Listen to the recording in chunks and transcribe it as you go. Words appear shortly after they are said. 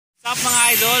What's up mga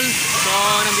idol? So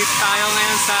nandito tayo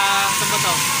ngayon sa saan ba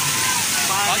to?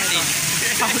 Fountain.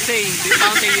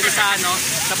 Fountain dito sa ano,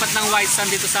 tapat ng White Sand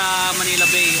dito sa Manila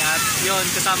Bay. At yun,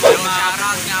 kasama ko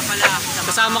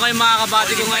yung mga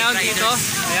kabady ko ngayon dito.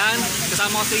 Ayan,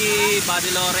 kasama ko si Buddy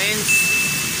Lawrence.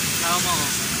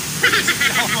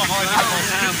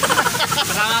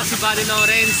 Kasama ko si Buddy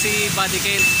Lawrence, si Buddy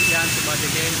Kent. Yan, si Buddy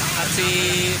Kent. At si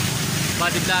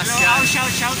Buddy Blast. Yan.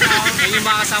 Shout out. Ayun yung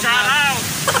mga kasama natin.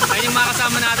 Ayun yung mga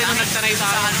kasama natin nung nagtaray sa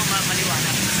ano,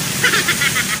 maliwanag.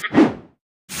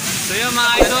 So yun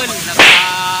mga idol,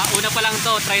 una pa lang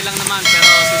to, try lang naman, pero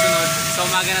susunod. So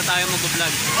umaga na tayo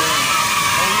mag-vlog.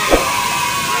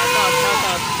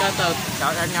 Shout out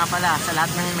nga pala sa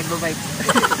lahat ng nagbo-bike.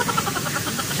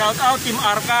 Shout out Team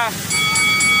Arca.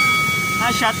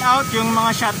 Shout out yung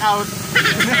mga shout out.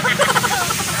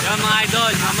 Yun mga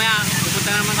idol, mamaya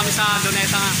pupunta na naman kami sa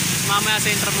Luneta nga. Mamaya sa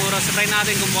Intramuros, try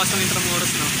natin kung bukas ng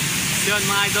Intramuros, no? Yun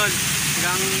mga idol,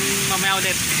 hanggang mamaya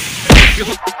ulit.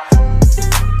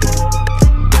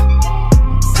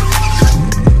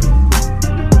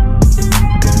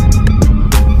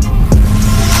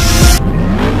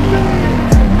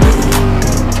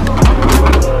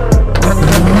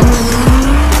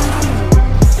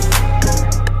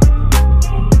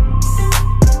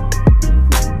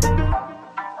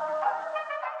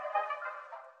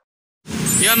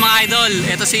 Yun mga idol,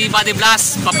 ito si Buddy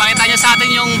Blast. Papakita niya sa atin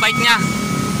yung bike niya.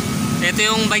 Ito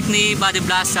yung bike ni Buddy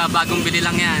Blast, bagong bili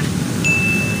lang yan.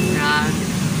 Yan.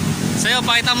 Sa'yo,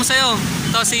 pakita mo sa'yo.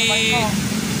 Ito si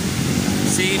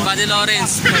Buddy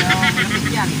Lawrence.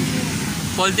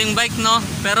 Folding bike, no?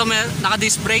 Pero may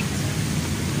naka-disc brake.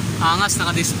 Angas,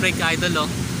 naka-disc brake idol, oh.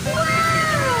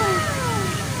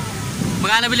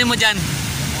 Magkano bili mo dyan?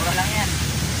 Mura lang yan.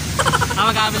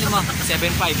 Magkano bili mo?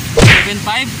 7.5.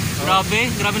 7.5?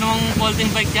 Grabe namang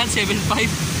folding bike dyan, 7.5.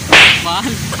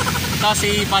 Mahal. Ito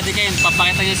si Buddy Kent,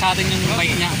 papakita niya sa atin yung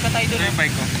bike niya. Ito yung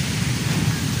bike ko.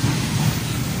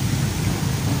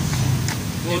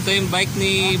 Ito yung bike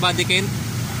ni Buddy Kent.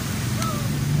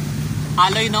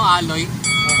 Alloy, no? Alloy.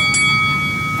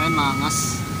 Ayun,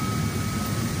 mangas.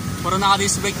 Puro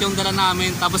naka-disc brake yung dala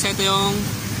namin. Tapos ito yung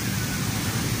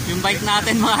bike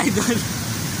natin mga idol.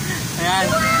 Ayan,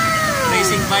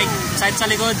 racing bike. Side sa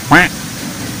likod.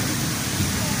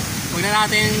 Huwag na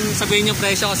natin sabihin yung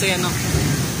presyo kasi ano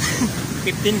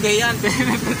 15K yan.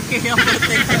 15K yung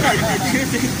protect.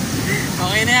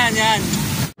 Okay na yan.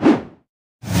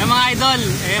 Yung mga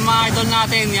idol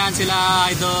natin yan, sila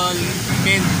idol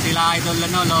Kent, sila idol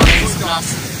Lawrence Plus.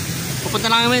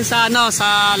 Pupunta lang namin sa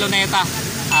Luneta.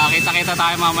 Kita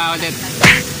tayo mamaya ulit.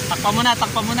 Takpa muna.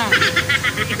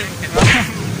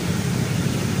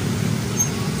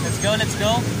 Let's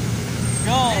go.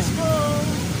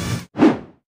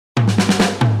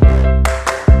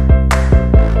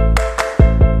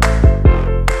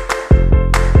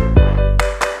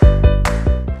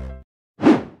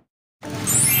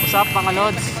 What's up mga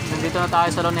lods? Nandito na tayo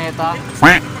sa Luneta.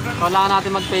 Kailangan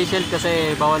natin mag-face shield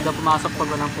kasi bawal daw pumasok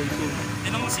pag walang face shield.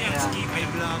 Tinong mo si Ski, may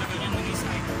vlog.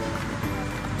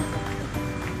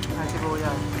 Ay si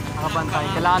Kuya, nakabantay.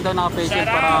 Kailangan daw naka-face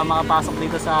shield para makapasok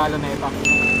dito sa Luneta.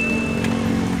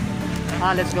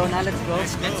 Let's go.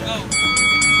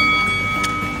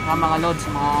 Mga lods,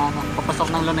 papasok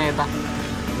ng Luneta.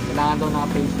 Kailangan daw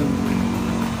naka-face shield.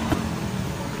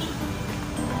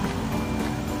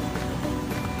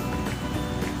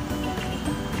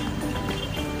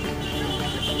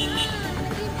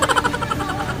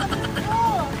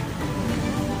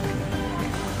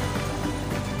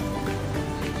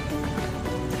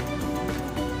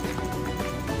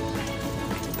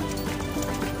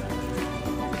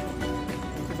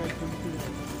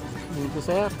 Dito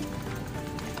sir.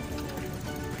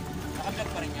 Naka-vlog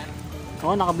pa rin yan?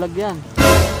 Oo, naka-vlog yan.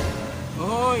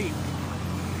 Hoy!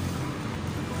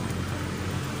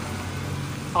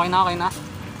 Okay na.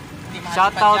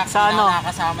 Shoutout sa ano?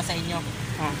 Nakakasama sa inyo.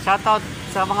 Shoutout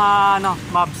sa mga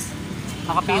mobs.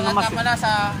 Nakapino mas. Shoutout pala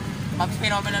sa Mobs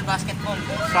Phenomenal Basketball.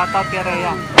 Shoutout kay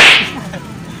Rhea.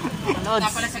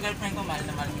 Shoutout pala sa girlfriend ko, mahal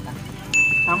na mahal kita.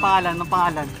 Anong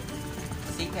pangalan?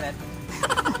 Secret.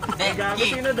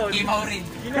 Sino doon?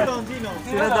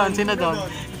 Sino doon?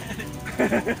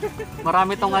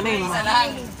 Marami tong Isa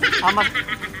lang.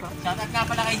 Shoutout nga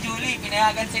pala kay Julie,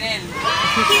 pinayagan si Nel.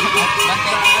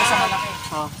 Bantay ko sa malaki.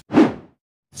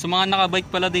 So mga nakabike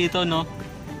pala dito, no?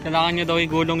 Kailangan nyo daw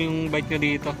igulong yung bike nyo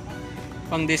dito.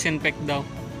 Pang disinfect daw.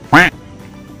 Ayan.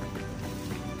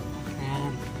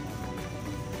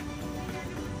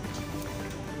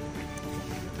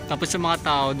 Tapos sa mga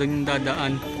tao, doon yung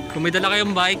dadaan. Kung may dala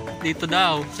kayong bike, dito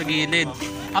daw, sa gilid.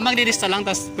 Magdidista lang,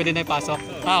 tapos pwede na ipasok.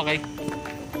 Okay.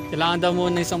 Kailangan daw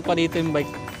muna isang pa dito yung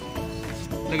bike.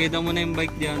 Lagay daw muna yung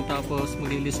bike diyan, tapos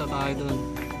maglilisa tayo doon.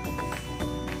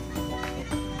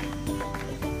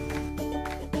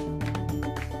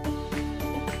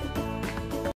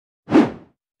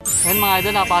 Ayun mga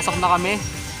idol, napasok na kami.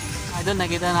 Idol,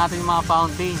 nakita natin yung mga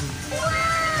fountain.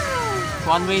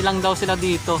 One way lang daw sila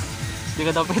dito. Hindi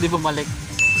ka daw pwede bumalik.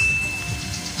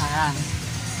 Ayan.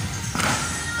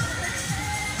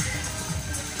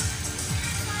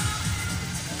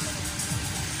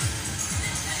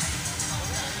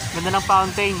 Ganda ng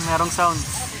fountain, merong sound.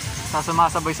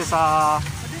 Sumasabay siya sa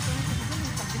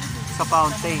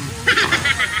fountain.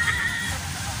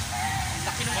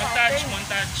 Montage,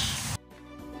 montage.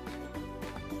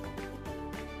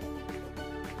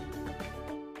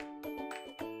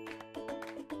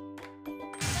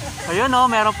 Ayun oh,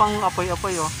 meron pang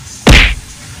apoy-apoy oh.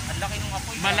 Ang laki ng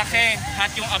apoy. Malaki,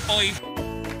 hot yung apoy.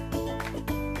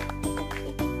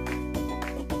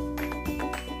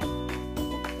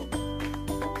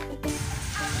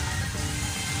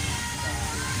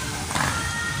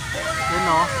 Yun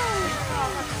oh.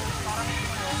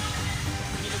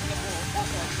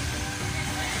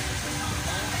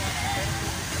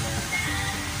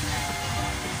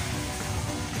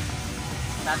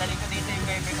 Dadalhin ko dito yung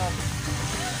baby ko.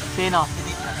 Sino?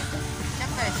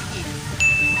 Siyempre, si Kim.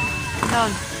 Sino?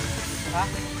 Ha?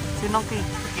 Sinong key?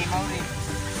 Kim Mauri.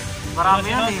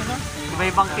 Marami yun eh.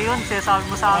 Iba-ibang key yun,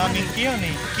 sinasabi mo sa amin eh. Key yun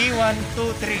eh. Key 1, 2,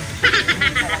 3.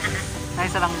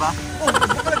 Ay, isa lang ba? Oh,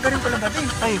 ganun pala ba din?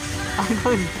 Ay,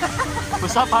 idol.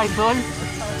 What's up, idol?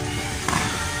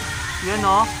 Yun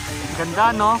oh.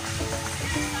 Ganda no?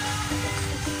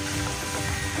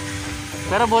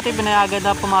 Pero buti pinayagan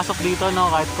na pumasok dito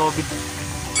no, kahit COVID.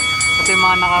 Kasi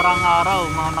mga nakarang araw,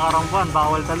 mga nakarang buwan,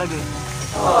 bawal talaga eh.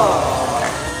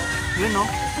 Yun no?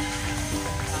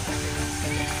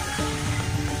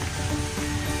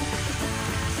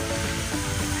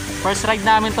 First ride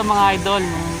namin to mga idol,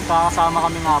 kakasama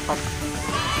kami ng 4.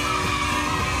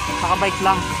 Nakabike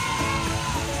lang.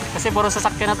 Kasi puro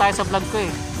sasakyan na tayo sa vlog ko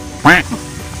eh.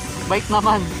 Bike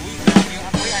naman. Yung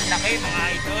apoy, ang laki mga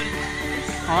idol.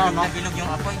 Ayan no? Nabilog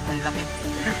yung apoy, ang laki.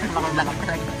 Ang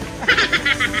laki.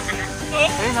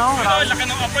 Ayun no? Ang laki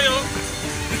ng apoy oh.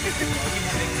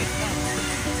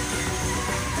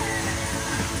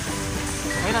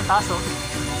 Ayun ang taas oh.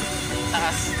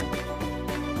 Taas.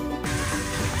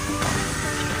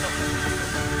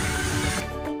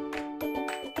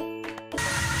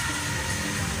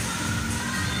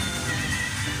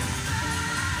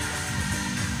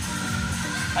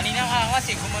 Kanina ka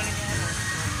kasi gumaling yung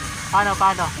ano.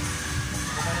 Paano?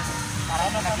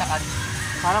 Parang ano, naglakad.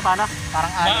 Paano?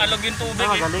 Parang alog. Maalog yung tubig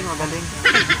Ay, magaling.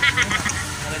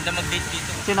 Maganda mag-date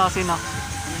dito. Sino?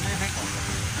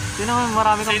 Sino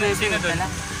marami kang baby? Sino doon?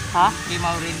 Ha? Kim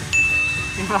Mauri.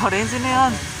 Yung rin, sino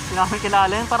yun? Hindi namin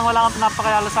kilala yun. Parang wala kang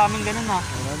pinapakilala sa amin ganun ha.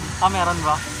 Meron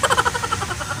ba?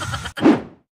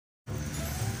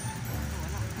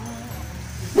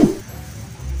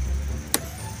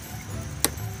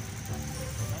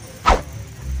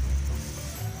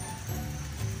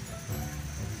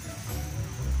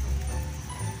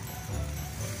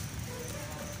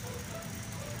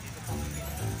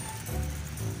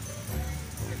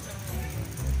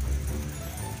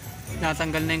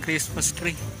 Natanggal na yung Christmas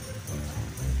tree.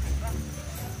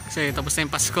 Kasi tapos na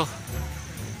yung Pasko.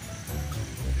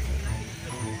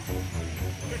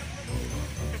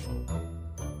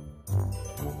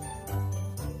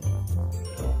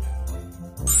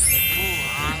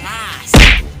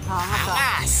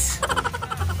 Angas!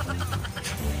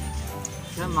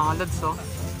 Yan mga lods oh.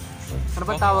 Ano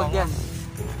ba tawag yan?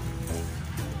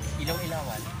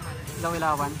 Ilaw-ilawan.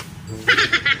 Ilaw-ilawan?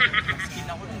 Skin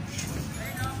ako dun.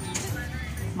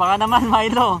 Baka naman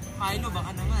Milo. Milo,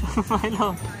 baka naman.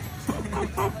 Milo.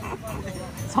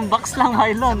 Isang box lang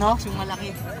Milo, no? Yung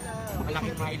malaki.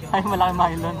 Malaki Milo. Ay, malaki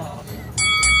Milo, no?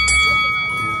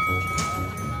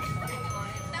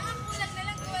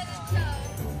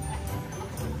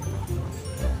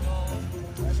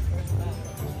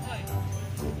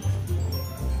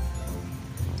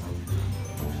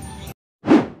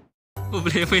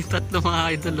 Problema yung tatlo mga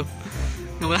idol, oh.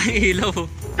 Nawala yung ilaw, oh.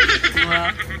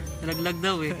 Nalaglag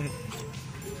daw eh.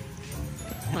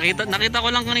 Nakita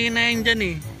ko lang kanina yun dyan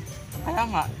eh. Kaya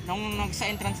nga, nung sa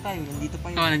entrance tayo, nandito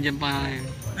pa yun. Oo, nandiyan pa nga yun.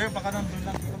 Eh, baka nandun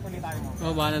lang, dito pali tayo.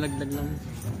 Oo, baka nalaglag lang.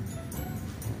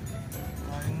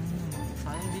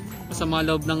 Sayang din yun. Sa mga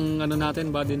loob ng ano natin,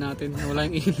 body natin, wala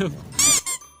yung ilaw.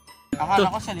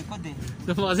 Akala ko sa likod eh.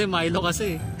 Ito kasi Milo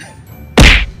kasi eh.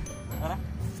 Tara.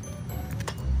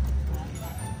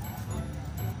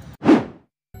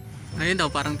 Ayun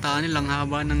daw, parang tunnel lang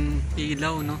haba ng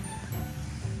ilaw, no?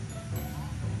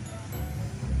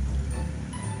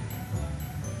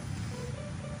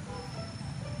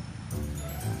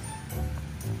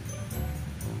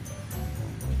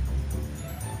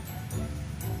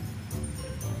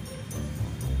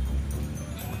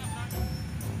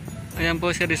 Ayan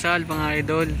po si Rizal, mga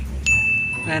idol.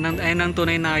 Ayan ang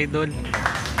tunay na idol.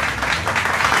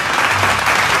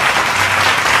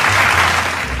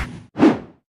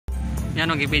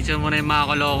 Yan, mag-i-picture muna yung mga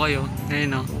kolokoy, oh.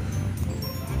 Ayun, oh.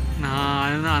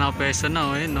 Nakapwesto na,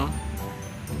 oh. Ayun, oh.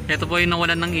 Ito po yung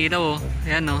nawalan ng ilaw, oh.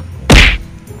 Ayan, oh.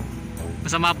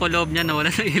 Masama po loob niya, nawalan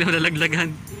ng ilaw,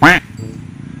 nalaglagan.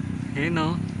 Ayun,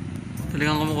 oh.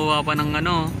 Talagang kumukuha pa ng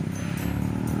ano, oh.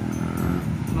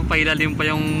 Pailalim pa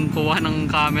yung kuha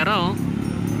ng camera, oh.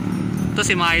 Ito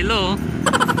si Milo, oh.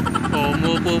 Oh,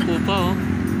 umupo pa, oh.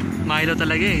 Milo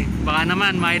talaga, eh. Baka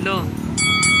naman, Milo.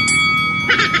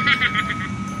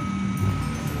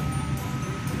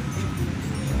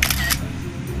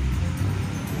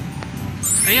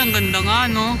 Ay, ang ganda nga,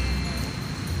 no?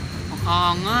 Ang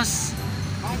angas.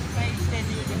 Bakit pa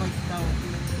steady yung device daw?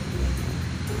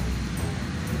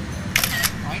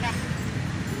 Okay na.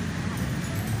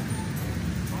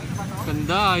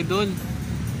 Ganda, idol.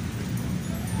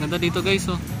 Ganda dito, guys,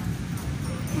 oh.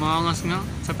 Maangas nga.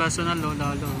 Sa personal, oh,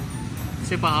 lalo.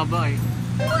 Kasi pahaba, eh.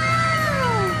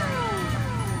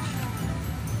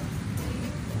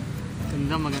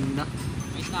 Ganda, maganda.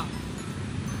 Wait lang.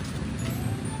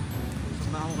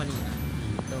 Sumba ako kanina.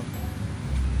 Dito.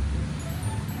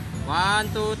 1,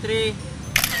 2, 3.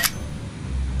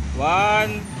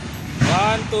 1,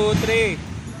 2, 3.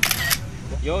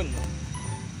 Yun.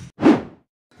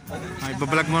 Ay,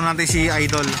 babalag muna natin si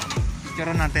Idol.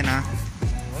 Picture natin, ha.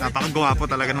 Napakagwapo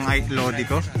talaga ng Lodi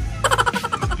ko.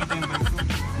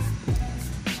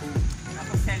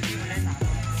 Tapos selfie ulit ako.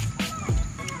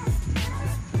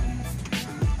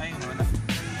 Ay, wala.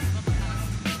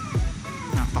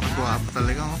 Napakagwapo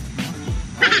talaga, oh.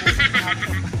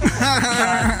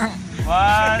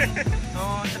 1,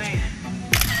 2, 3.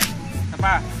 Isa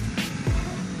pa.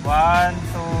 1,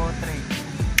 2, 3.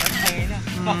 Okay na.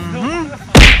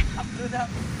 Upload up.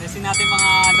 Testing natin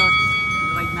mga load.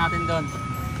 Ride natin doon.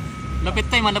 Lupit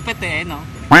tayo, malupit eh, no?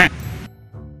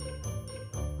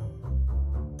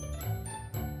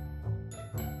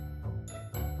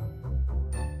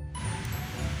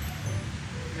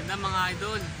 Ganda mga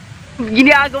idol.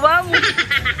 Ginagawa mo.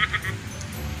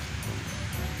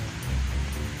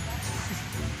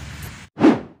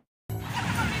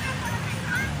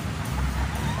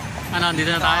 Ano,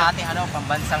 dito na Ito ang tayo. ating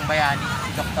pambansang bayani,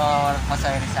 si Dr. Jose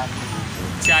Rizal.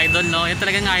 Si idol, no? Yan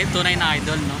talaga nga tunay na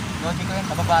idol, no? Lodi ko yun,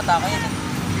 kababata ko yun.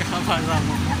 Kapasa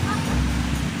mo.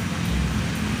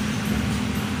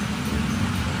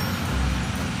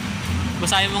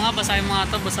 Basahin mo nga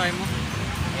ito, basahin mo.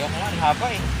 Ayoko nga, ang haba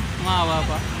eh. Mga hawa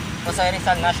pa. Jose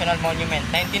Rizal National Monument.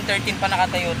 1913 pa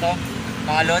nakatayo to,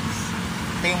 mga lods.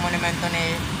 Ito yung monumento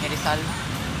ni Rizal.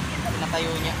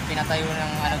 Pinatayo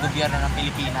ng gobyerno ng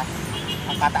Pilipinas.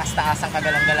 Ang kataas-taas ang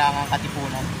kagalang-galangang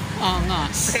katipunan.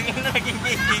 Angas. Yung naging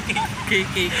KKK.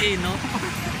 KKK, no?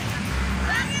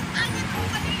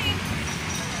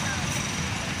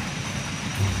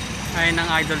 Ayun ang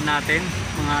idol natin,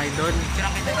 mga idol.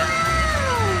 Sirang kita dyan.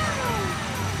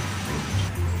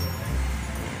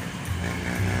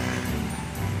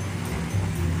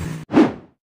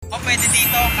 O pwede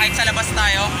dito, kahit sa labas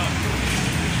tayo.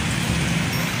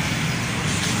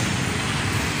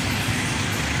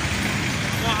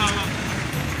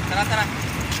 Tara, tara.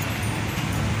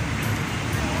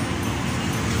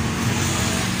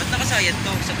 Ba't nakasayad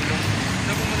to sa gulong?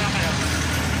 Lago mo na kaya.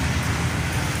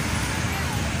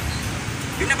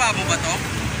 Binaba mo ba to?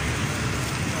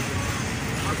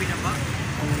 Binaba?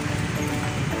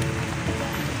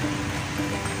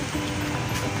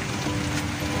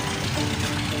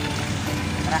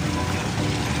 Tara.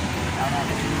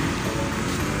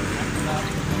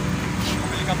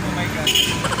 Welcome to my God.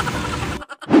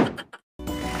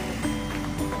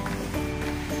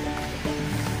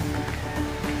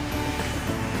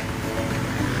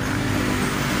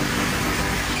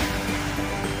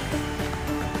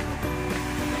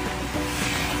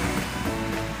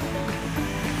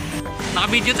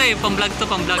 Naka-video to eh, pang-vlog to,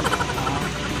 pang-vlog.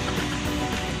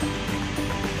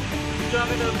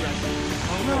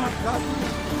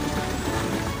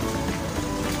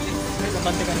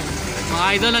 Mga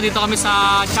idol, nandito kami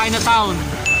sa Chinatown.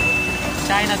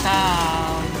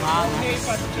 Chinatown.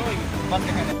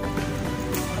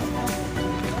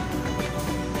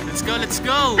 Let's go, let's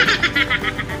go.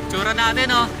 Tsura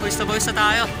natin, oh. Boys na boys na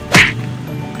tayo.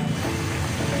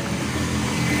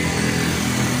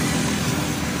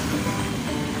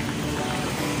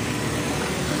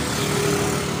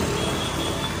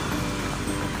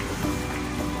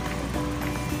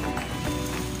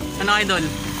 Ano, idol?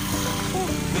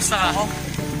 Gusto ka? Ako.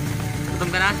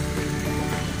 Gutom ka na?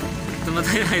 Gutom na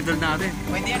tayo, idol natin.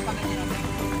 Pwede yan pag ganyan